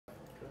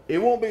it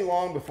won't be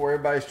long before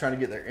everybody's trying to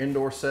get their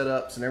indoor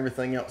setups and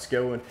everything else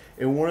going.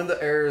 And one of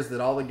the areas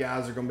that all the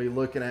guys are going to be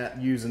looking at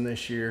using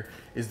this year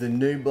is the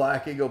new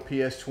Black Eagle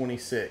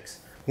PS26.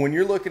 When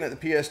you're looking at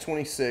the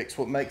PS26,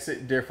 what makes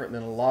it different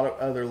than a lot of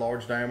other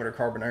large diameter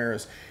carbon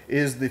arrows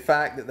is the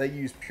fact that they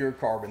use pure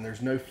carbon.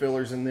 There's no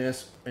fillers in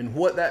this. And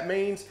what that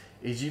means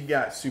is you've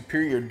got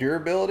superior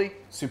durability,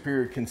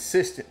 superior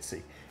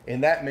consistency,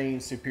 and that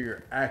means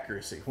superior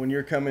accuracy. When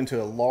you're coming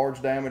to a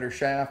large diameter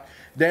shaft,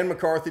 Dan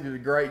McCarthy did a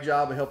great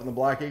job of helping the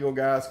Black Eagle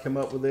guys come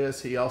up with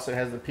this. He also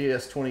has the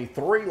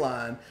PS23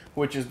 line,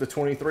 which is the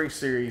 23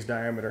 series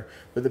diameter.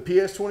 But the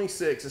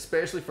PS26,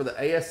 especially for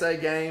the ASA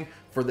game,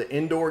 for the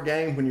indoor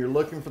game, when you're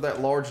looking for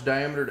that large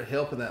diameter to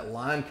help in that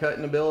line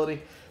cutting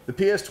ability, the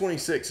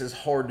PS26 is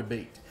hard to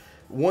beat.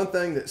 One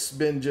thing that's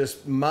been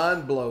just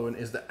mind-blowing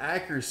is the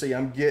accuracy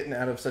I'm getting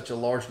out of such a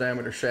large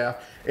diameter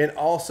shaft, and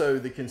also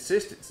the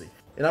consistency.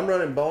 And I'm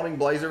running Boning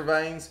Blazer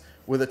vanes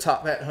with a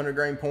top hat 100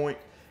 grain point,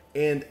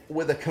 and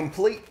with a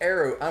complete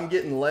arrow, I'm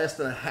getting less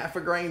than a half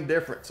a grain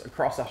difference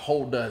across a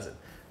whole dozen.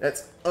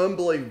 That's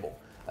unbelievable.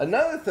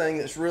 Another thing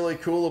that's really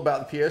cool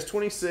about the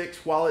PS26,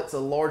 while it's a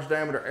large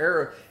diameter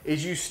arrow,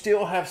 is you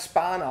still have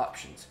spine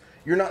options.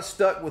 You're not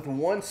stuck with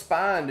one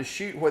spine to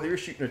shoot, whether you're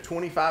shooting a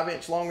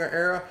 25-inch longer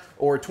arrow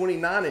or a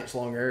 29-inch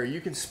longer arrow.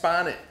 You can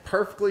spine it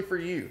perfectly for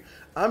you.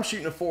 I'm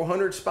shooting a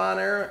 400 spine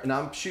arrow, and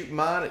I'm shooting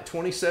mine at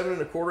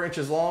 27¼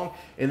 inches long,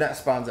 and that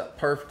spines out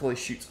perfectly,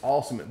 shoots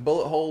awesome at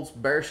bullet holes,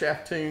 bare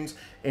shaft tunes,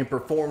 and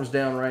performs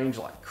downrange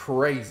like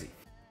crazy.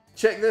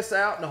 Check this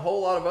out and a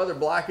whole lot of other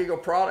Black Eagle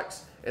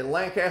products at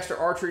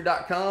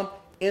LancasterArchery.com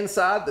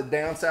inside the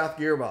Down South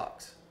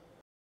Gearbox.